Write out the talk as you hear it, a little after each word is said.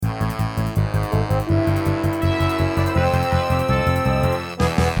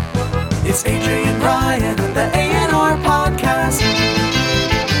It's AJ and Ryan and the A&R podcast.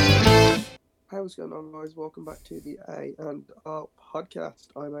 Hey, what's going on, guys? Welcome back to the A&R podcast.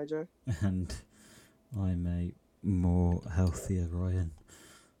 I'm AJ. And I'm a more healthier Ryan.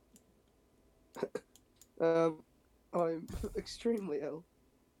 I'm extremely ill.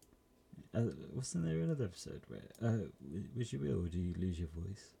 Wasn't there another episode where was you ill or did you lose your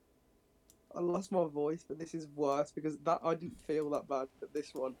voice? I lost my voice, but this is worse because I didn't feel that bad. But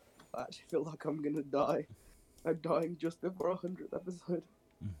this one, I actually feel like I'm gonna die. I'm dying just before 100th episode.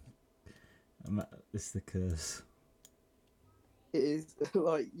 It's the curse. It is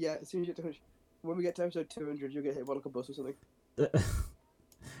like, yeah. As soon as you get to 100, when we get to episode 200, you'll get hit by like a bus or something.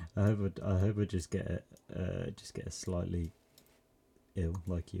 I hope I just get a slightly ill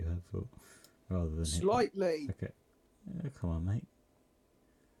like you have, or rather than Slightly. Okay, come on, mate.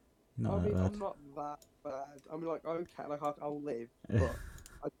 Not I that mean, bad. I'm not that bad. I'm like, okay, like I'll live, but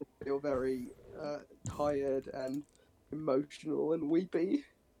I just feel very tired and emotional and weepy.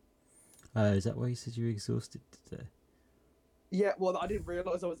 Is that why you said you were exhausted today? Yeah, well, I didn't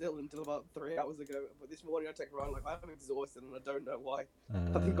realise I was ill until about 3 hours ago. But this morning I checked around, like, I'm exhausted and I don't know why.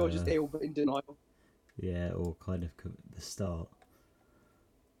 I think I was just ill, but in denial. Yeah, or kind of the start.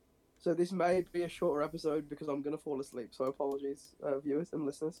 So this may be a shorter episode because I'm going to fall asleep. So apologies, viewers and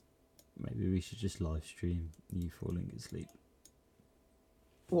listeners. Maybe we should just live stream you falling asleep.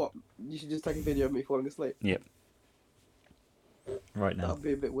 What? You should just take a video of me falling asleep? Yep. Right now. That would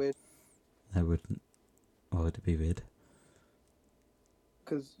be a bit weird. I wouldn't. Why would it be weird?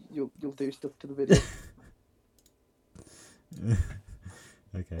 Because you'll do stuff to the video.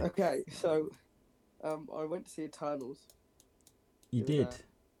 Okay. Okay, so I went to see Eternals. You did?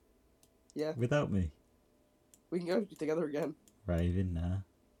 Yeah. Without me? We can go together again. Raven, nah.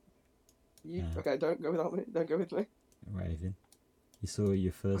 Okay, don't go without me. Don't go with me. Raven. You saw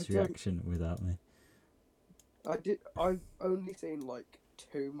your first reaction without me. I've only seen like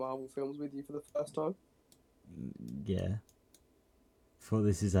 2 Marvel films with you for the first time. Yeah. Thought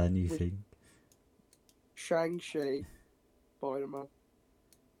this is our new thing. Shang-Chi, Spider-Man.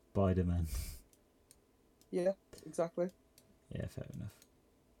 Spider-Man. Yeah, exactly. Yeah, fair enough.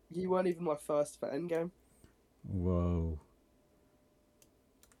 You weren't even my first for Endgame. Whoa.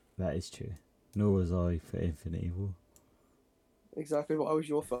 That is true. Nor was I for Infinity War. Exactly, but I was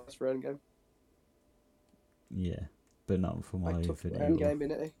your first for Endgame. Yeah, but not for my I took Infinity War. Endgame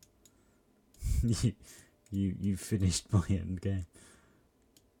in it. You finished my Endgame.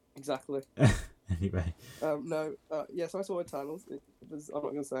 Exactly. Anyway. Yeah, so I saw Eternals. I'm not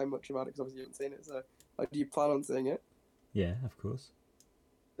going to say much about it because obviously you haven't seen it, so do you plan on seeing it? Yeah, of course.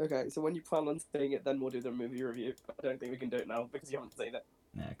 Okay, so when you plan on seeing it, then we'll do the movie review. I don't think we can do it now because you haven't seen it.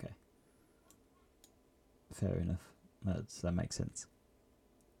 Yeah, okay. Fair enough. That makes sense.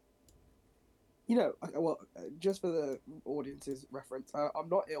 You know, just for the audience's reference, I'm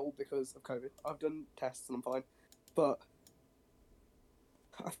not ill because of COVID. I've done tests and I'm fine, but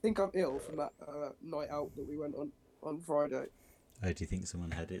I think I'm ill from that night out that we went on Friday. Oh, do you think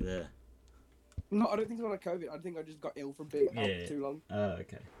someone had it there? No, I don't think someone had COVID. I think I just got ill from being out for too long. Oh,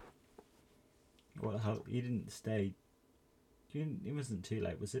 okay. Well, you didn't stay? It wasn't too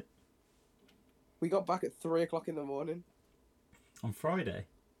late, was it? We got back at 3 o'clock in the morning. On Friday?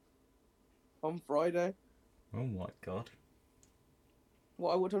 On Friday. Oh my god.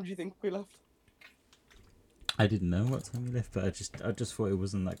 What time do you think we left? I didn't know what time we left, but I just thought it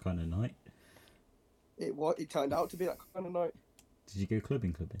wasn't that kind of night. It turned out to be that kind of night. Did you go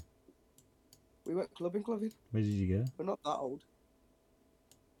clubbing? We went clubbing. Where did you go? We're not that old.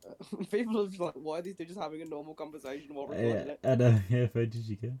 People are just like, why are these two just having a normal conversation while recording it? I know, yeah, where did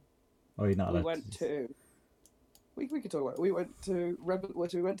you go? Oh, you're not allowed We could talk about it. We went to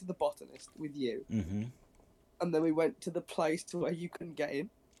we went to the Botanist with you. Mm-hmm. And then we went to the place where you couldn't get in.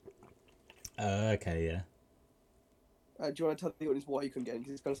 Okay, yeah. Do you want to tell the audience why you couldn't get in?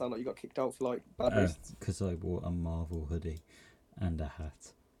 Because it's going to sound like you got kicked out for like bad reasons. Because I wore a Marvel hoodie and a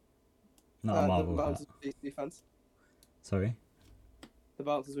hat. Not a Marvel the hat. bouncers were DC fans. Sorry? The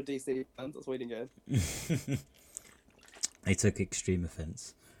bouncers were DC fans. That's why you didn't get in. They took extreme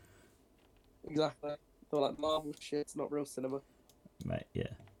offence. Exactly. They were like, Marvel shit's not real cinema. Mate, yeah.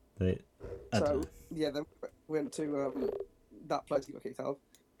 Then we went to that place you got kicked out of.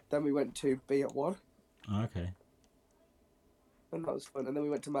 Then we went to Be at One. Oh, okay. And that was fun. And then we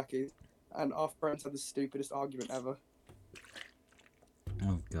went to Mackey's. And our friends had the stupidest argument ever.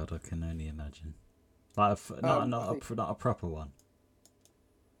 Oh god, I can only imagine. Like not a proper one.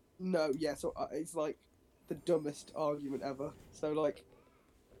 No, yeah. So it's like the dumbest argument ever. So like,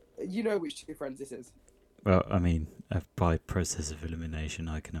 you know which 2 friends this is. Well, I mean, by process of elimination,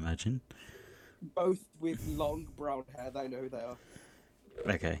 I can imagine. Both with long brown hair. They know who they are.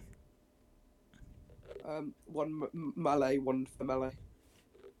 Okay. One Malay, one for Malay.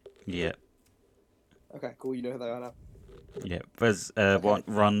 Yeah. Okay, cool. You know who they are now. Yeah. There's one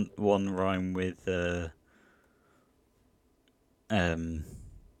rhyme with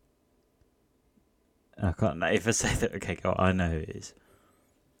I can't. If I say that, okay, go. I know who it is.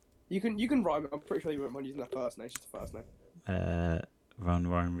 You can rhyme it. I'm pretty sure you won't mind using that first name. It's just the first name.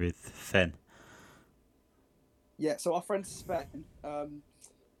 Rhyme with Fen. Yeah. So our friend Sven, no,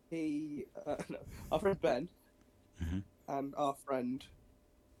 our friend Ben, Mm-hmm. and our friend,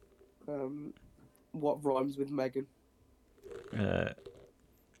 what rhymes with Megan?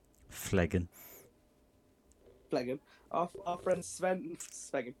 Fleggen. Fleggen. Our friend Sven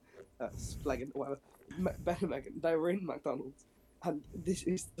Svegen, Fleggen, whatever. Ben and Megan, they were in McDonald's, and this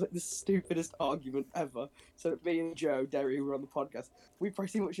is the stupidest argument ever. So me and Joe Derry, who were on the podcast, we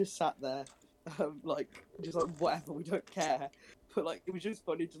pretty much just sat there, just like whatever, we don't care. But like it was just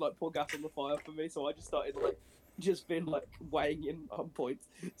funny to like pour gas on the fire for me, so I just started like just being like weighing in on points.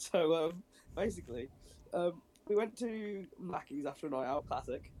 So basically, we went to Mackey's after a night out,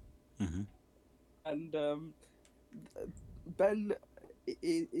 classic. Mm-hmm. And Ben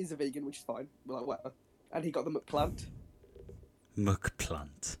is a vegan, which is fine. Like whatever. And he got the McPlant. Muck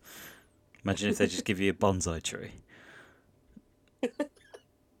plant. Imagine if they just give you a bonsai tree.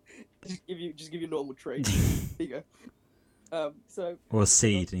 Just give you a normal tree. There you go. So. Or a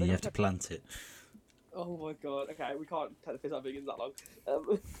seed, they and you got have to plant it. Oh my god. Okay, we can't take the piss out of vegans that long.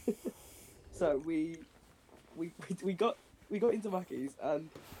 So we got into Mackey's and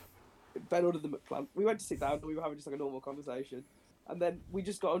Ben ordered the McPlant. We went to sit down and we were having just like a normal conversation. And then we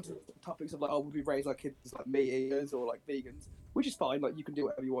just got onto topics of like, oh, would we raise our kids as like meat eaters or like vegans? Which is fine, like you can do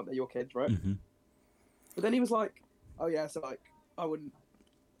whatever you want, they're your kids, right? Mm-hmm. But then he was like, oh yeah, so like, I wouldn't,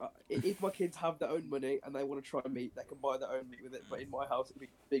 if my kids have their own money and they want to try meat, they can buy their own meat with it, but in my house it'd be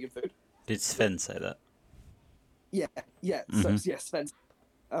vegan food. Did Sven say that? Yeah, Mhm. so yes, Sven.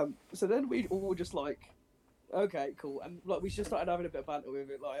 So then we all just like, okay, cool, and like we just started having a bit of banter with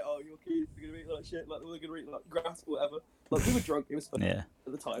it, like, oh, your kids are gonna eat like shit, like they're gonna eat like grass or whatever. Like we were drunk, it was funny Yeah.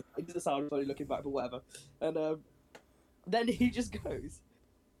 at the time. It doesn't sound funny looking back, but whatever. And then he just goes,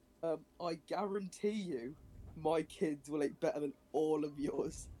 I guarantee you, my kids will eat better than all of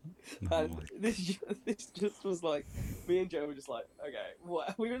yours. And this just was like, me and Joe were just like, okay,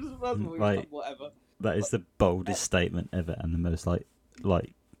 what? We were just Like- whatever. That is the boldest statement ever, and the most like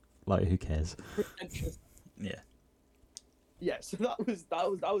who cares? Pretentious. Yeah. Yeah, so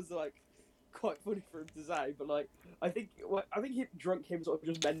that was like quite funny for him to say, but like I think he drunk him sort of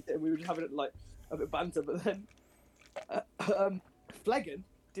just meant it, and we were just having it like a bit of banter, but then Fleggen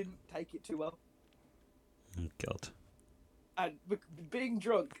didn't take it too well, Oh, God. and being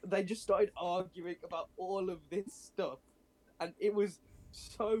drunk, they just started arguing about all of this stuff, and it was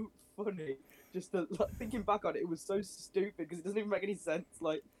so funny. Just like, thinking back on it, it was so stupid because it doesn't even make any sense.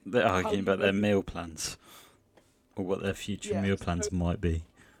 Like They're arguing you about their make- meal plans, or what their future Yeah, meal so- plans might be.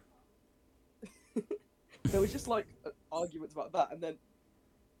 there was just like arguments about that, and then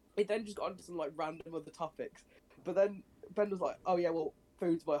it then just got onto some like random other topics. But then Ben was like, "Oh yeah, well,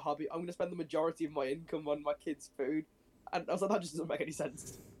 food's my hobby. I'm gonna spend the majority of my income on my kids' food," and I was like, "That just doesn't make any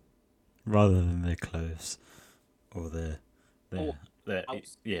sense." Rather than their clothes, or their Or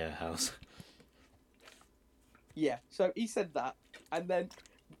house. house. Yeah. So he said that, and then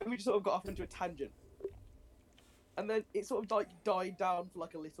we just sort of got off into a tangent, and then it sort of like died down for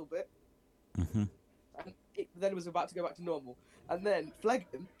like a little bit, Mm-hmm. and it then was about to go back to normal, and then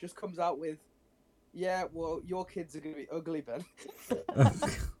Fleggen just comes out with, "Yeah, well, your kids are gonna be ugly, Ben."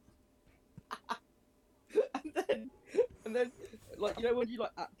 and then, like, you know when you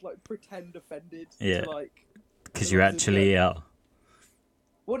like act like pretend offended, Yeah. to, like, Because you actually are.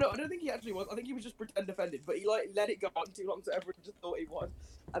 well, no, I don't think he actually was. I think he was just pretend offended, but he like let it go on too long, so everyone just thought he was.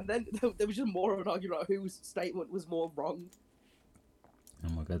 And then there was just more of an argument about whose statement was more wrong. Oh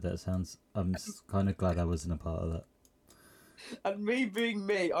my God, that sounds. I'm kind of glad I wasn't a part of that. And me being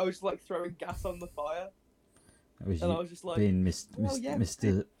me, I was like throwing gas on the fire, It was and I you was just like, being well, yeah,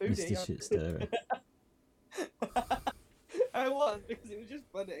 Mr. foodie, Mr. Shit Stirrer. I was because it was just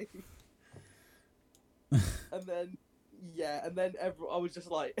funny. And then, yeah, and then I was just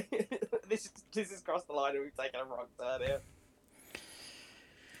like, this is crossed the line, and we've taken a wrong turn here.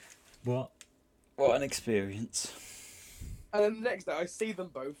 What an experience. And then the next day, I see them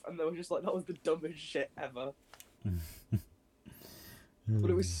both, and they were just like, that was the dumbest shit ever. But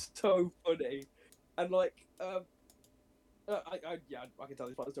it was so funny. And like, I can tell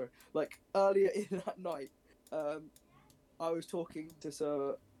this part of the story. Like earlier in that night, I was talking to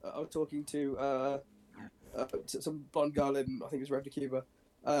some blonde girl in, I think it was Red Cuba.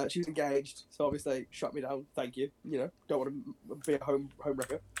 She was engaged, so obviously shut me down. Thank you. You know, don't want to be a home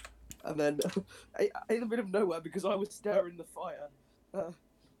wrecker. And then in the middle of nowhere, because I was staring the fire,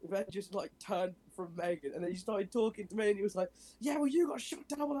 Ben just like turned from Megan, and then he started talking to me, and he was like, "Yeah, well, you got shut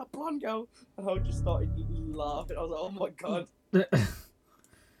down by that blonde girl," and I just started laughing. I was like, "Oh my god!"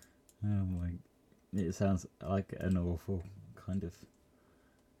 Oh my! It sounds like an awful kind of.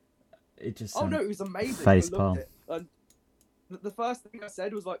 It just. Oh no, it was amazing. Face I palm. loved it. And the first thing I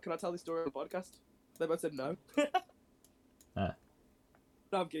said was like, "Can I tell this story on the podcast?" They both said no. Ah.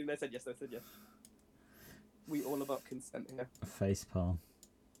 No, I'm kidding. They said yes. We all about consent here. Face palm.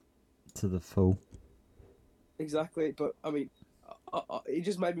 To the full. Exactly, but I mean, it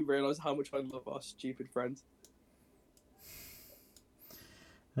just made me realise how much I love our stupid friends.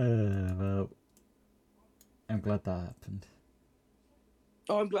 Well, I'm glad that happened.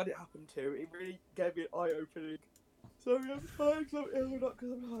 Oh, I'm glad it happened too. It really gave me an eye-opening. Sorry, I'm tired because I'm ill, not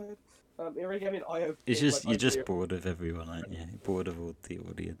because I'm tired. It really gave me an eye-opening. It's just you're just bored of everyone, aren't you? You're bored of all the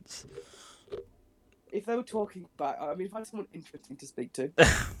audience. If they were talking back, I mean, if I had someone interesting to speak to.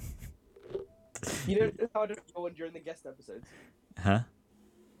 You know how I don't go on during the guest episodes? Huh?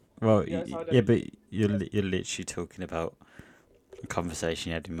 Well, Yeah, so I don't- yeah, but you're literally talking about a conversation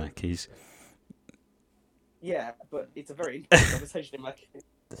you had in Mackey's. Yeah, but it's a very interesting conversation in my case.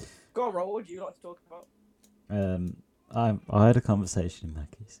 Go on, Roll, what would you like to talk about? I had a conversation in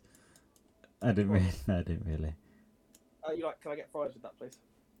Mackey's. I didn't really. No, I didn't really. You like, can I get fries with that, please?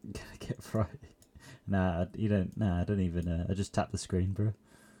 Can I get fried? Nah, you don't. Nah, I don't even. I just tap the screen, bro.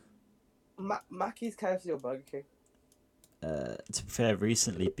 Mackey's, KFC, or Burger King? To be fair,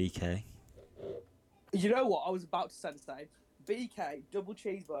 recently BK. You know what? I was about to say BK, double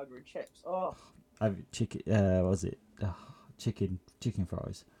cheeseburger and chips. Oh, I've chicken. What was it? Chicken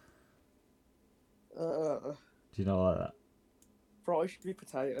fries. uh, Do you not like that? fries should be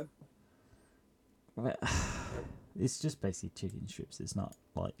potato. Well, it's just basically chicken strips. It's not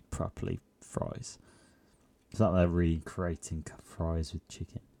like properly fries. It's not they're recreating fries with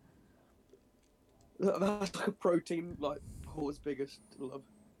chicken. That's like a protein, like horse biggest love.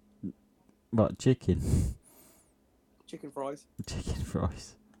 What chicken? Chicken fries. Chicken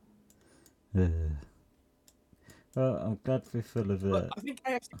fries. Well, I'm glad we're full of. But I think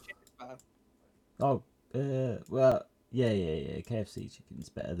KFC chicken's better. Oh, well, yeah. KFC chicken's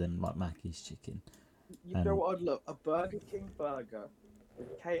better than like Mackey's chicken. You know what I'd love? A Burger King burger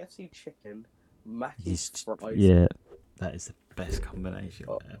with KFC chicken, Mackey's fries. Yeah, that is the best combination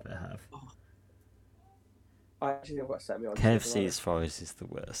I'll ever have. I actually think what set me on. KFC's fries is the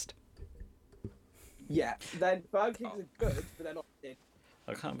worst. Yeah, then Burger King's are good, but they're not good.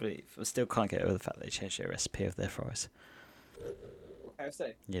 I still can't get over the fact they changed their recipe of their fries.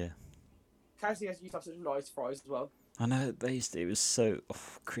 KFC. Yeah. KFC used to have such nice fries as well. I know, it was so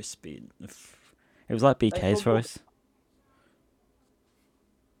crispy. It was like BK's fries.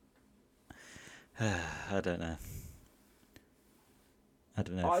 I don't know.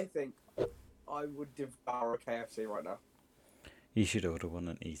 I think I would devour a KFC right now. You should order one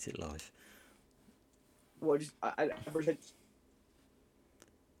and eat it live. Well, just everything.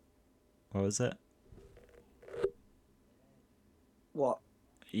 What was it? What?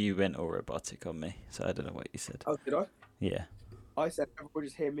 You went all robotic on me, so I don't know what you said. Oh, did I? Yeah. I said everyone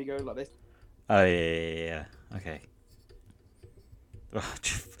just hear me going like this. Oh, yeah. Okay.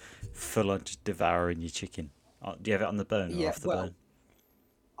 Full on just devouring your chicken. Oh, do you have it on the bone or off the bone?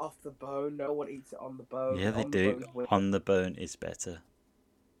 Off the bone. No one eats it on the bone. Yeah, they do. On the bone is better.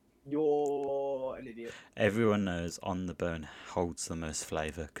 You're an idiot. Everyone knows on the bone holds the most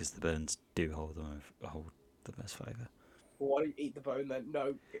flavour because the bones do hold the most flavour. Well, why don't you eat the bone then?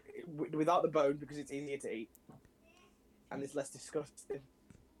 No, without the bone because it's easier to eat. And it's less disgusting.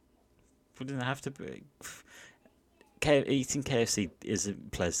 We didn't have to be. Eating KFC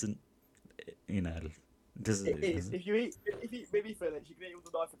isn't pleasant, you know. It is. If you eat baby fillets, you can eat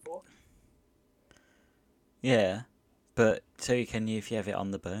with a knife and fork. Yeah, but so you can if you have it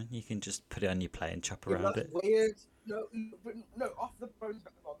on the bone, you can just put it on your plate and chop around it. Weird. No, off the bone's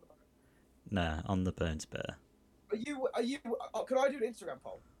better than on the bone. Nah, on the bone's better. Are you? Can I do an Instagram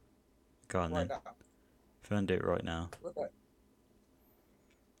poll? Go on Right then. now. If you want to do it right now. Okay.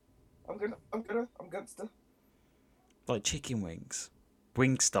 I'm gonna. Like chicken wings.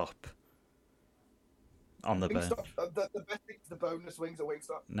 Wingstop. On the bone. Wingstop, the best thing is the boneless wings at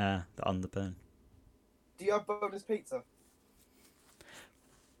Wingstop. Nah, on the bone. Do you have boneless pizza?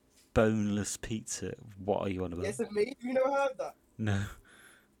 boneless pizza. What are you on about? Yes, and me. You never heard that? No.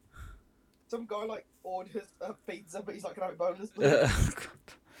 Some guy like orders a pizza, but he's like, "Can I have it boneless, please?"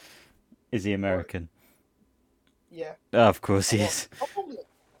 Is he American? Yeah. Oh, of course he is. Probably.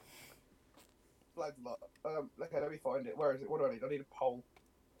 Flags a lot. Okay, let me find it. Where is it? What do I need? I need a poll.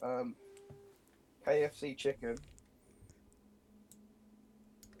 KFC chicken.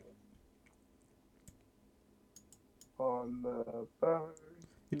 On the bone.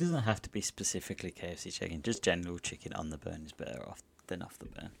 It doesn't have to be specifically KFC chicken. Just general chicken on the bone is better off than off the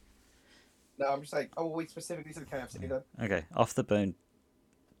bone. No, I'm just saying. Oh, we specifically said KFC then. Okay, off the bone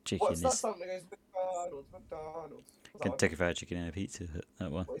chicken What's that is song that goes McDonald's, McDonald's? What's that one? Kentucky Fried Chicken and a Pizza Hut.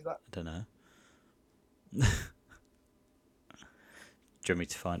 That one. What is that? I don't know. Do you want me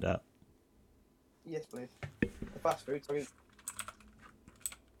to find out? Yes, please. The fast food. So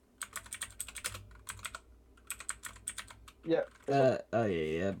yeah.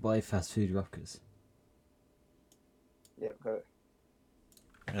 Yeah. Buy fast food rockers. Yeah. Got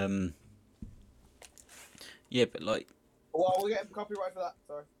it. Yeah, but like Well, we'll get copyright for that.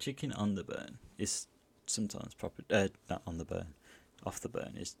 Sorry. chicken on the bone is sometimes proper. Not on the bone, off the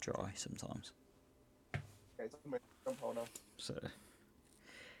bone is dry sometimes. Okay, so I'm gonna hold on. So,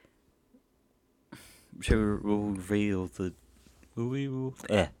 shall we reveal the? Will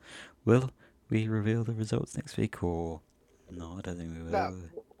we reveal the results next week or? No, I don't think we will. No,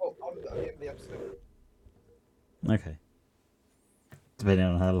 well, on the end of the episode. Okay. Depending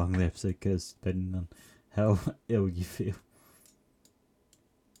on how long the episode goes, depending on how ill you feel.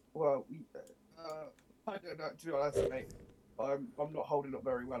 Well, I don't know. To be honest, mate, I'm not holding up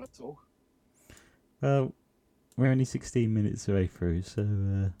very well at all. Well, we're only 16 minutes away through,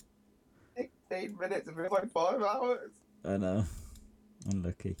 so 16 minutes. It feels like 5 hours. I know.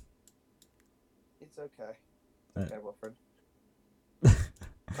 Unlucky. It's okay. Uh, Okay, my friend.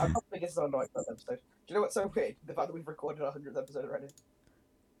 I'm not thinking it's our 9th episode. Do you know what's so weird? The fact that we've recorded our 100th episode already.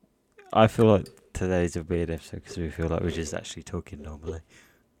 I feel like today's a weird episode because we feel like we're just actually talking normally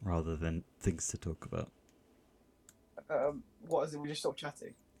rather than things to talk about. What is it? We just stop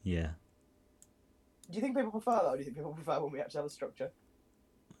chatting. Yeah. Do you think people prefer that, or do you think people prefer when we actually have a structure?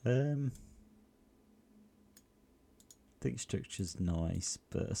 I think structure's nice,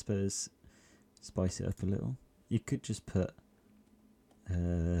 but I suppose spice it up a little. You could just put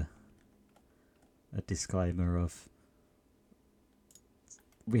a disclaimer of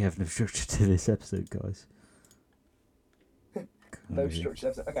we have no structure to this episode, guys. No structure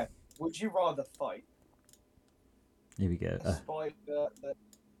episode. Okay. Would you rather fight Here we go. a spider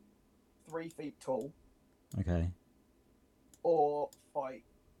that's 3 feet tall, Okay. or fight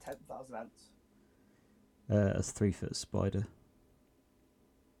 10,000 ants? A 3-foot spider.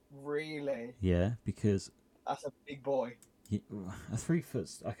 Really? Yeah, because That's a big boy. a 3-foot.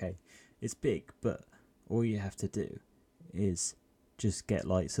 Okay, it's big, but all you have to do is just get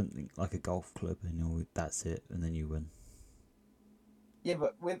like something like a golf club, and that's it, and then you win. Yeah,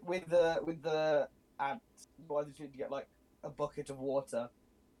 but with the ants, you either need to get like a bucket of water,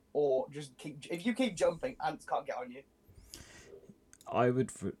 or just if you keep jumping, ants can't get on you. I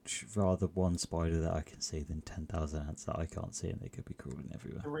would rather one spider that I can see than 10,000 ants that I can't see, and they could be crawling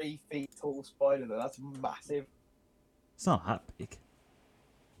everywhere. 3 feet tall spider though, that's massive. It's not that big.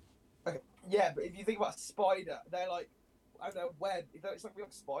 Okay, yeah, but if you think about a spider, they're like, I don't know, web. It's like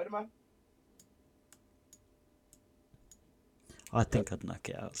Spider-Man. I think I'd knock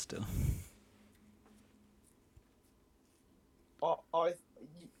it out still.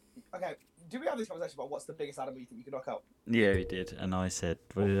 Okay, do we have this conversation about what's the biggest animal you think you can knock out? Yeah, we did, and I said,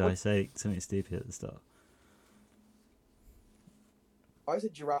 what did I say? Something stupid at the start. I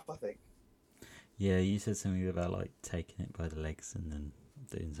said giraffe, I think. Yeah, you said something about like taking it by the legs and then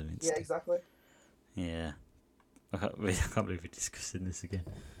doing something. Yeah, exactly. Yeah. I can't believe we're discussing this again.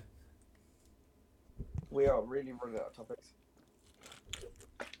 We are really running out of topics.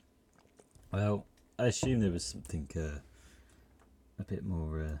 Well, I assume there was something a bit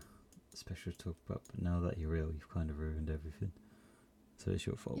more special to talk about, but now that you're ill, you've kind of ruined everything. So it's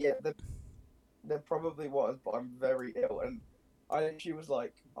your fault. Yeah, there probably was, but I'm very ill, and she was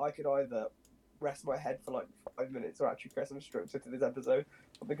like, I could either rest my head for like 5 minutes or actually press some structure to this episode,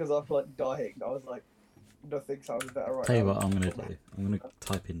 but because I'm like dying, I was like, nothing sounds better right Tell you now. what I'm going to do. I'm going to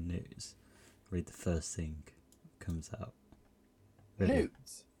type in news, read the first thing that comes out. Ready?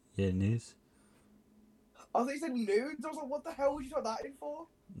 Nudes? Yeah, news? I thought you said nudes. I was like, what the hell would you type that in for?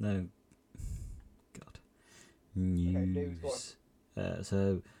 No. God. news, go News.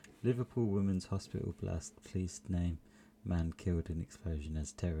 So, Liverpool Women's Hospital blast. Police name man killed in explosion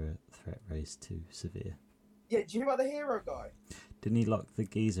as terror threat raised to severe. Yeah, do you know about the hero guy? Didn't he lock the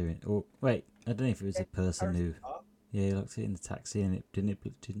geezer in? Or wait, I don't know if it was a person who. Yeah, he locked it in the taxi, and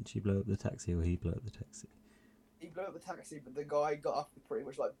didn't she blow up the taxi, or he blew up the taxi? He blew up the taxi, but the guy got off with pretty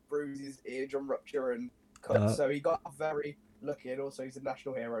much like bruises, eardrum rupture, and cuts. So he got off very lucky, and also he's a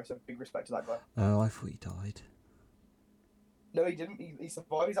national hero. So big respect to that guy. Oh, I thought he died. No, he didn't. He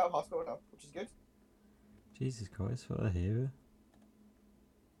survived. He's out of hospital now, which is good. Jesus Christ, what a hero!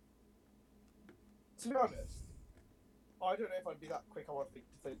 To be honest, I don't know if I'd be that quick. I want to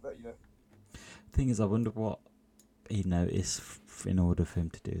think that, you know. Thing is, I wonder what he noticed in order for him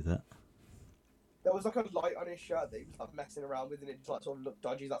to do that. There was like a light on his shirt that he was like messing around with, and it just like sort of looked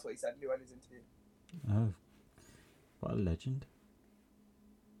dodgy. That's what he said in his interview. Oh, what a legend!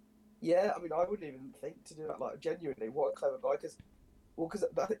 Yeah, I mean, I wouldn't even think to do that. Like, genuinely, what a clever guy. Because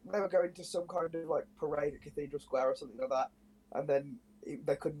I think they were going to some kind of like parade at Cathedral Square or something like that, and then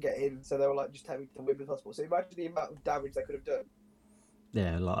they couldn't get in, so they were like just taking to Wembley Hospital. So imagine the amount of damage they could have done.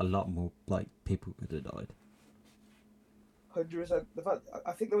 Yeah, a lot more like people could have died. 100%. The fact,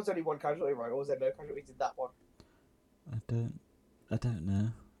 I think there was only one casualty, right? Or was there no casualties in that one? I don't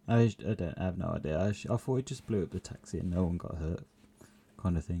know. I have no idea. I thought he just blew up the taxi and no one got hurt,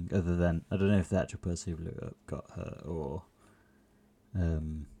 kind of thing. Other than I don't know if the actual person who blew it up got hurt or,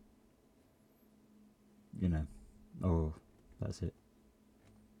 you know, or that's it.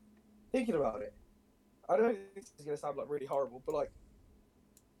 Thinking about it, I know this is gonna sound like really horrible, but like,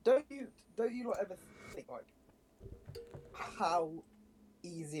 don't you like ever think like how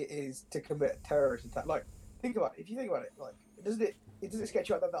easy it is to commit a terrorist attack? Like, think about it. If you think about it, like, does it sketch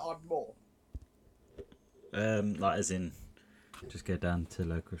you out that odd more? Like as in, just go down to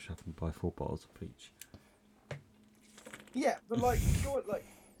local shop and buy 4 bottles of bleach. Yeah, but like, you're like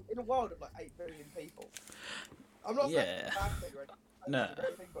in a world of like 8 billion people. I'm not saying it's a bad thing or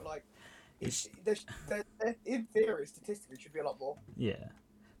anything, but like, in theory, statistically, it should be a lot more. Yeah,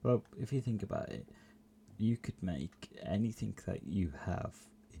 well, if you think about it, you could make anything that you have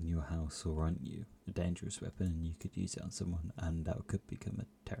in your house or on you a dangerous weapon, and you could use it on someone, and that could become a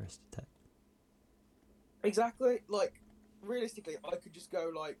terrorist attack. Exactly. Like, realistically, I could just go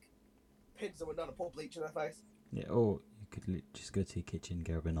like pin someone down and pour bleach in their face. Yeah, or you could just go to your kitchen,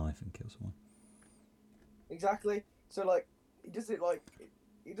 grab a knife, and kill someone. Exactly. So like, it doesn't like.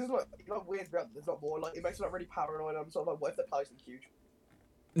 It doesn't like weird me out that there's not more. Like, it makes me like really paranoid. I'm sort of like, what if they're placing huge?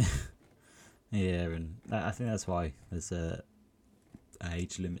 Yeah, and I think that's why there's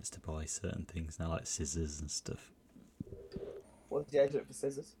age limits to buy certain things now, like scissors and stuff. What's the age limit for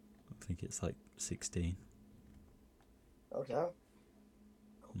scissors? I think it's like 16. Oh damn.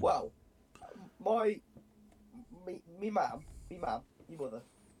 Well, me mum, your mother.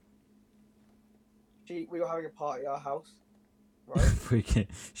 We were having a party at our house, right?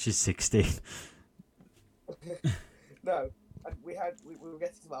 She's 16. No, and we were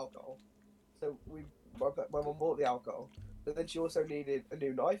getting some alcohol, so my mum bought the alcohol, but then she also needed a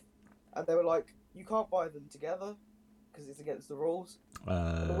new knife, and they were like, you can't buy them together because it's against the rules.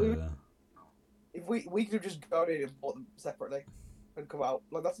 If we could have just gone in and bought them separately and come out,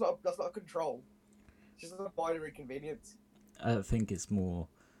 like that's not a control. It's just a minor inconvenience. I think it's more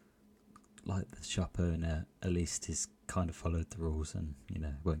like the shop owner at least has kind of followed the rules, and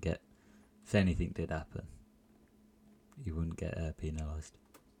won't get, if anything did happen, you wouldn't get penalised.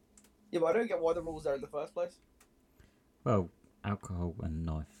 Yeah, but I don't get why the rules are in the first place. Well, alcohol and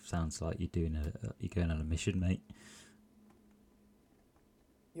knife sounds like you're going on a mission, mate.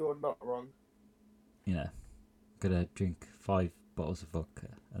 You're not wrong. Gonna drink 5 bottles of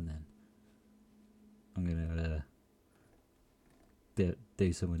vodka, and then I'm gonna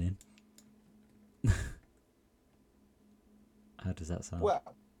do someone in. How does that sound? Well,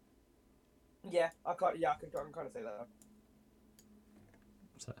 yeah, I can kind of say that.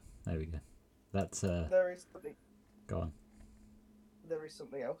 So there we go. That's There is something. Go on. There is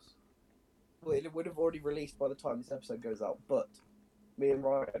something else. Well, it would have already released by the time this episode goes out, but me and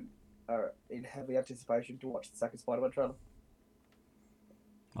Ryan are in heavy anticipation to watch the second Spider-Man trailer.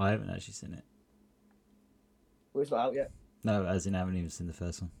 I haven't actually seen it. Well, it's not out yet. No, as in I haven't even seen the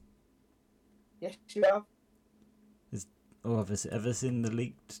first one. Yes, you have. Have I seen the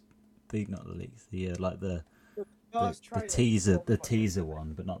leaked? Not the leaked. The Trailer. the teaser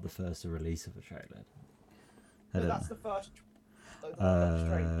one, but not the first release of a trailer. That's the first.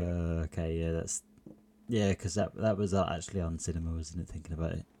 Trailer. Okay, yeah, because that was actually on cinema, wasn't it? Thinking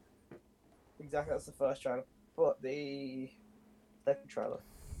about it. Exactly, that's the first trailer. But the second trailer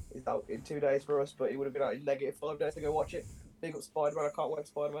is out in 2 days for us, but it would have been out in -5 days to go watch it. Big up Spider-Man, I can't wait for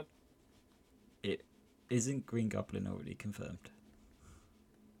Spider-Man. Isn't Green Goblin already confirmed?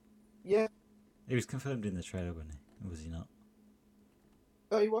 Yeah. He was confirmed in the trailer, wasn't he? Or was he not?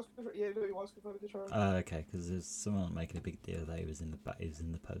 Oh, he was. Yeah, no, he was confirmed in the trailer. Okay, because there's someone making a big deal that he was in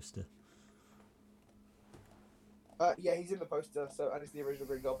the poster. Yeah, he's in the poster. So, and it's the original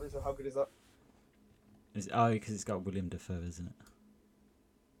Green Goblin. So, how good is that? Because it's got William Dafoe, isn't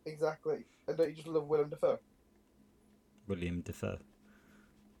it? Exactly. And don't you just love Willem Dafoe? William Dafoe.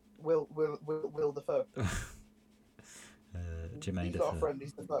 Will Dafoe. Jermaine He's Dafoe. not a friend.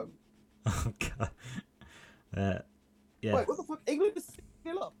 He's Dafoe. Oh god. Yeah. Wait, what the fuck? England is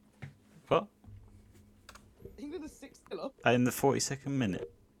 6-0 up. What? England is 6-0 up. In the 42nd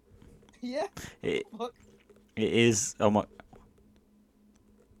minute. Yeah. It Fuck. it is. Oh my.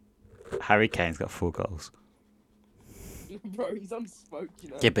 Harry Kane's got 4 goals. Bro, he's on smoke, you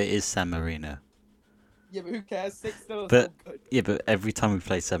know. Yeah, but it is San Marino. Yeah, but who cares? 6-0 is But- still good. Yeah, but every time we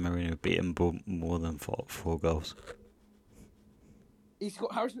play San Marino, we beat them more than 4 goals.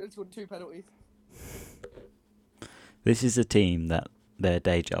 Harrison scored 2 penalties. This is a team that their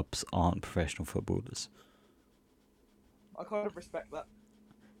day jobs aren't professional footballers. I kind of respect that.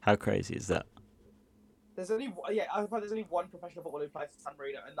 How crazy is that? I've heard there's only one professional footballer who plays for San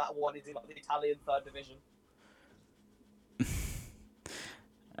Marino, and that one is in like, the Italian 3rd division.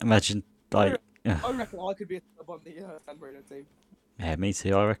 Imagine, like, I reckon I could be a sub on the San Marino team. yeah, me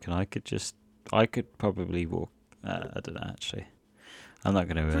too. I reckon I could probably walk. I don't know, actually. I'm not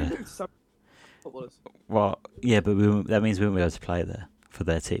going Three to. new San footballers. Well, yeah, but that means we won't be able to play there for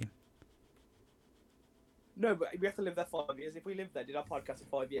their team. No, but we have to live there 5 years. If we lived there, did our podcast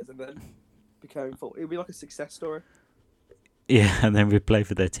for 5 years, and then became full, it would be like a success story. Yeah, and then we play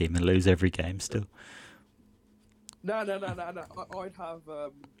for their team and lose every game still. No. I'd have.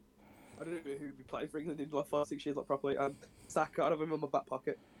 I don't know who would be playing for England in like 5-6 years, like properly. Saka, I'd have him on my back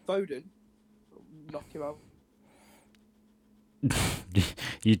pocket. Foden, knock him out.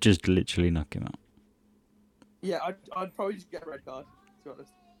 You just literally knock him out. Yeah, I'd probably just get a red card, to be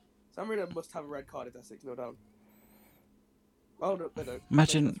honest. San Marino must have a red card if they're 6-0 down. Oh, no, they don't.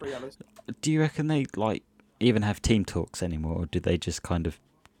 Imagine- They have 3 yellows. Do you reckon they even have team talks anymore, or do they just kind of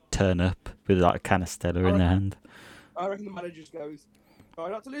turn up with like a canistella in their hand? I reckon the manager just goes, try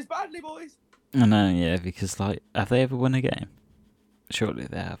not to lose badly, boys. I know, yeah, because have they ever won a game? Surely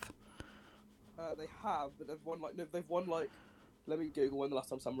they have. They have, but they've won like. Let me Google when the last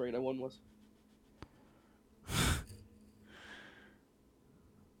time San Marino won was.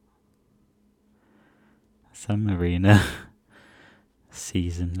 San Marino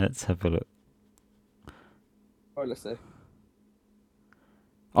season. Let's have a look. Alright, let's see.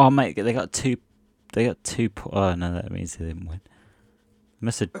 Oh mate, they got two. Oh no, that means they didn't win.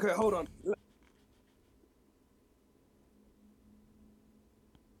 Must have. Okay, hold on.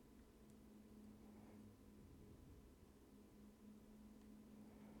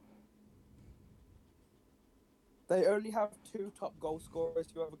 They only have 2 top goal scorers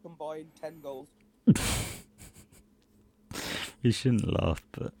who have a combined 10 goals. You shouldn't laugh,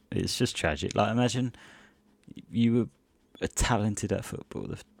 but it's just tragic. Like, imagine you were talented at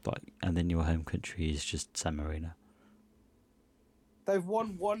football, and then your home country is just San Marino. They've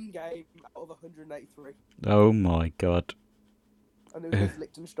won 1 game out of 183, Oh my god. and it was against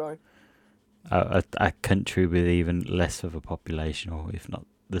Liechtenstein. A country with even less of a population, or if not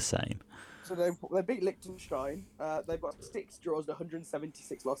the same. So they beat Liechtenstein. They've got 6 draws and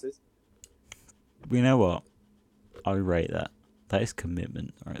 176 losses. You know what? I rate that. That is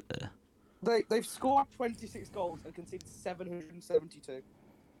commitment right there. They've scored 26 goals and conceded 772.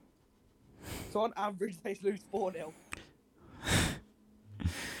 So on average, they lose 4-0.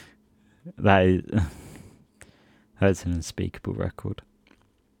 That's an unspeakable record.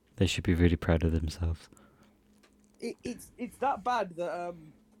 They should be really proud of themselves. It's that bad that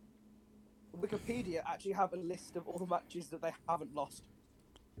Wikipedia actually have a list of all the matches that they haven't lost.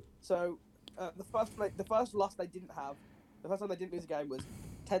 So the first loss they didn't have, the first time they didn't lose a game was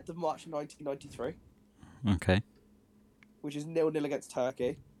 10th of March 1993, Okay. which is 0-0 against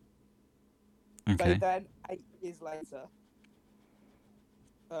Turkey. Okay. They then 8 years later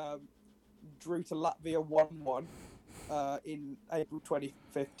drew to Latvia 1-1 in April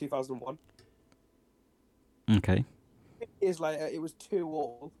 25th, 2001. Okay. 8 years later, it was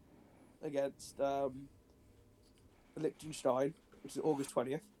 2-2 against Liechtenstein, which is August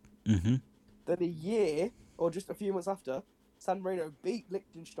 20th. Mm-hmm. Then a year, or just a few months after, San Marino beat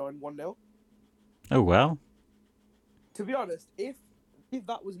Liechtenstein 1-0. Oh well. To be honest, if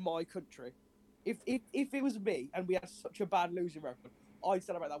that was my country, if it was me and we had such a bad losing record, I'd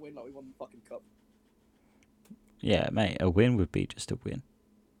celebrate that win like we won the fucking cup. Yeah, mate. A win would be just a win.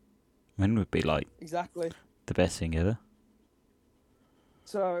 Win would be like Exactly. the best thing ever.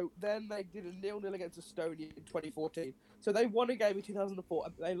 So then they did a 0-0 against Estonia in 2014. So they won a game in 2004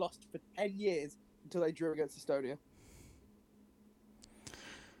 and they lost for 10 years until they drew against Estonia.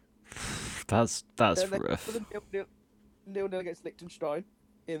 That's Then they rough. did a 0-0 against Liechtenstein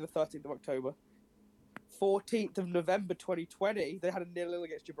in the 13th of October. 14th of November 2020, they had a 0-0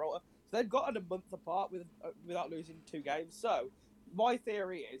 against Gibraltar. So they've gotten a month apart without losing 2 games. So my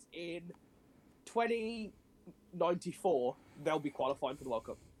theory is in 2094, they'll be qualifying for the World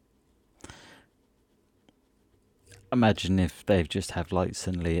Cup. Imagine if they've just have like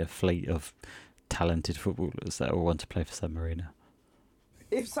suddenly a fleet of talented footballers that all want to play for San Marino.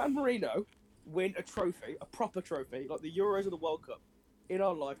 If San Marino win a trophy, a proper trophy, like the Euros or the World Cup, in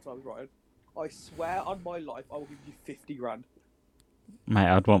our lifetimes, Ryan, I swear on my life, I will give you 50 grand. Mate,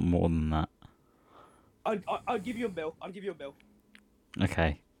 I'd want more than that. I'd give you a mil. I'd give you a mil.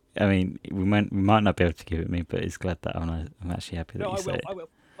 Okay. I mean, we might not be able to give it me, but it's glad that I'm actually happy that No, you I say will. it. I will.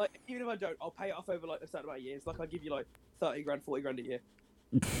 Like, even if I don't, I'll pay it off over like a certain amount of years. Like, I'll give you like 30 grand, 40 grand a year.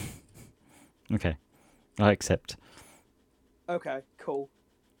 Okay. I accept. Okay, cool.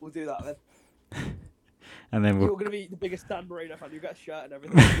 We'll do that then. And then You're we'll... going to be the biggest San Marino fan. You'll get a shirt and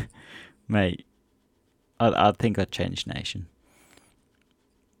everything. Mate, I think I'd change nation.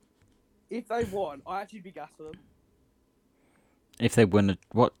 If they won, I actually be gassed for them. If they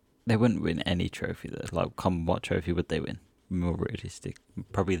they wouldn't win any trophy though. Like, what trophy would they win? More realistic.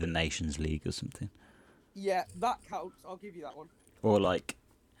 Probably the Nations League or something. Yeah, that counts. I'll give you that one. Or like,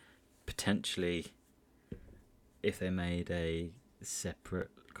 potentially, if they made a separate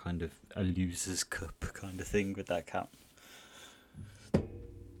kind of a losers' cup kind of thing, would that count?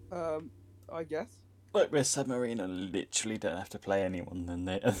 I guess. Like where San Marino literally don't have to play anyone, and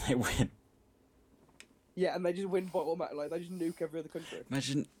they win. Yeah, and they just win by automatic. Like, they just nuke every other country.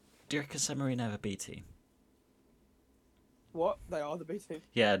 Imagine, do you reckon San Marino have a B team? What? They are the B team.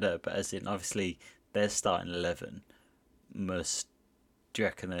 Yeah, no, but as in, obviously, their starting 11 must. Do you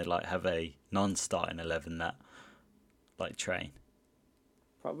reckon they like have a non-starting 11 that like train?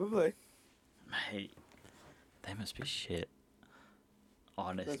 Probably. Mate, they must be shit.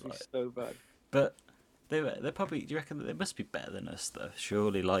 Honestly, That's be so bad. but they're probably. Do you reckon that they must be better than us though?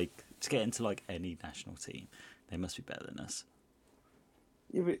 Surely, like to get into like any national team, they must be better than us.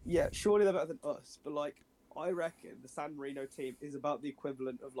 Yeah, surely they're better than us. But like, I reckon the San Marino team is about the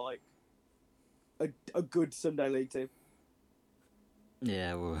equivalent of like a good Sunday League team.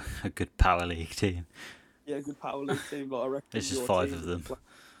 Yeah, well, a good power league team. Yeah, a good power league team. Like, I reckon There's just your 5 team of them.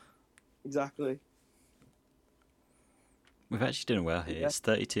 Exactly. We've actually done well here. Yeah. It's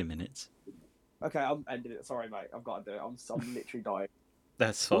 32 minutes. Okay, I'm ending it. Sorry, mate. I've got to do it. I'm literally dying.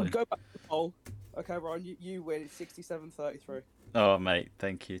 That's We'll fine. go back to the poll. Okay, Ryan, you win. It's 67-33. Oh, mate,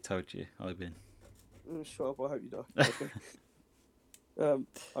 thank you. Told you. I win. Shut up. I hope you die. Okay.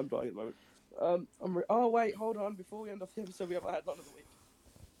 I'm dying at the moment. Oh wait, hold on. Before we end off the episode, we have a headline of the week.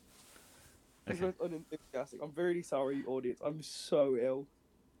 Okay. It's unenthusiastic. I'm really sorry, audience. I'm so ill.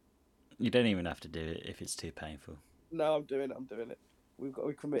 You don't even have to do it if it's too painful. No, I'm doing it.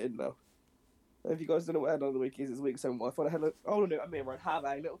 We're committed now. If you guys don't know what headline of the week is, it's week 7. I thought I had me and Ryan have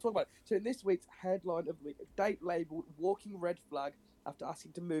a little talk about it. So in this week's headline of the week, a date labelled walking red flag after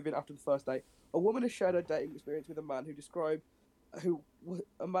asking to move in after the first date. A woman has shared her dating experience with a man described as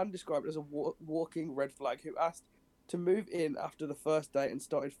a walking red flag who asked to move in after the first date and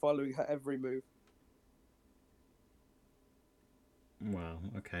started following her every move. Wow,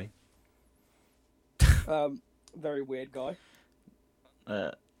 okay. Very weird guy.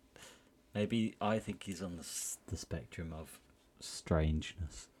 Maybe I think he's on the spectrum of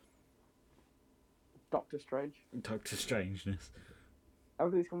strangeness. Doctor Strange. Doctor Strangeness.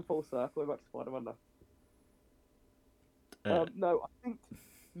 Everything's come full circle. We're back to Spider-Man now. No, I think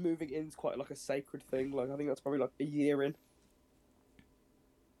moving in is quite like a sacred thing. Like, I think that's probably like a year in.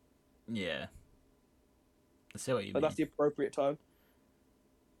 Yeah. I see what you mean. That's the appropriate time.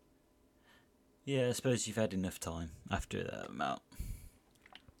 Yeah, I suppose you've had enough time after that amount.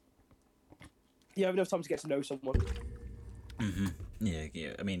 You have enough time to get to know someone. Mm-hmm.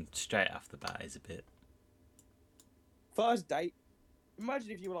 Yeah. I mean, straight off the bat is a bit... First date.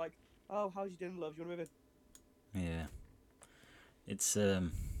 Imagine if you were like, "Oh, how's you doing, love? You want to move in?" Yeah. It's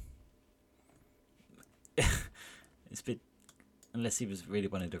it's a bit... Unless he was really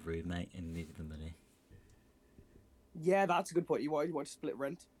wanted a roommate and needed the money. Yeah, that's a good point. You want to split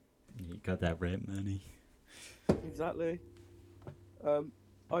rent. You got that rent money. Exactly. I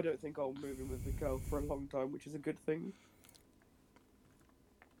don't think I'll move in with the girl for a long time, which is a good thing.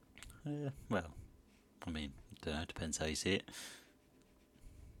 Well, I mean, don't know, depends how you see it.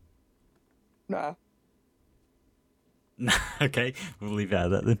 Nah. Okay, we'll leave it at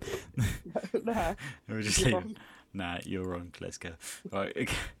that then. Nah, We'll just you're leave. wrong. Nah, you're wrong. Let's go. Right.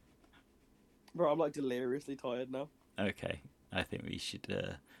 Okay. Bro, I'm like deliriously tired now. Okay. I think we should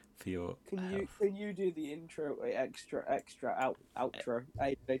for your health. Can you do the intro outro?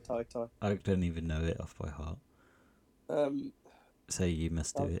 AJ tie tie. I don't even know it off by heart. So you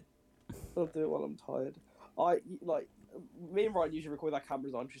must do it. I'll do it while I'm tired. Me and Ryan usually record our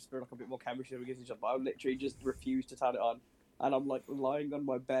cameras on just for like a bit more chemistry against each other. But I literally just refuse to turn it on, and I'm like lying on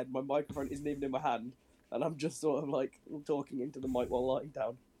my bed. My microphone isn't even in my hand, and I'm just sort of like talking into the mic while lying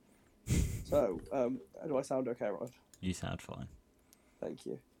down. So, do I sound okay, Ryan? You sound fine. Thank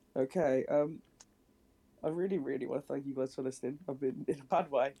you. Okay. I really, really want to thank you guys for listening. I've been in a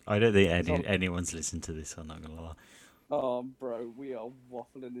bad way. I don't think anyone's listened to this. I'm not gonna lie. Oh, bro, we are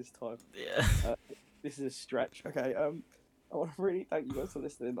waffling this time. Yeah. This is a stretch. Okay. I want to really thank you guys for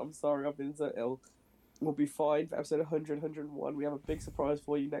listening. I'm sorry I've been so ill. We'll be fine for episode 100, 101. We have a big surprise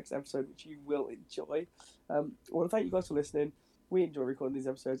for you next episode, which you will enjoy. I want to thank you guys for listening. We enjoy recording these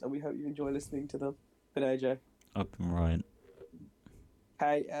episodes, and we hope you enjoy listening to them. Been AJ. Up and Ryan.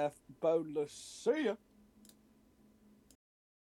 KF Boneless. See ya.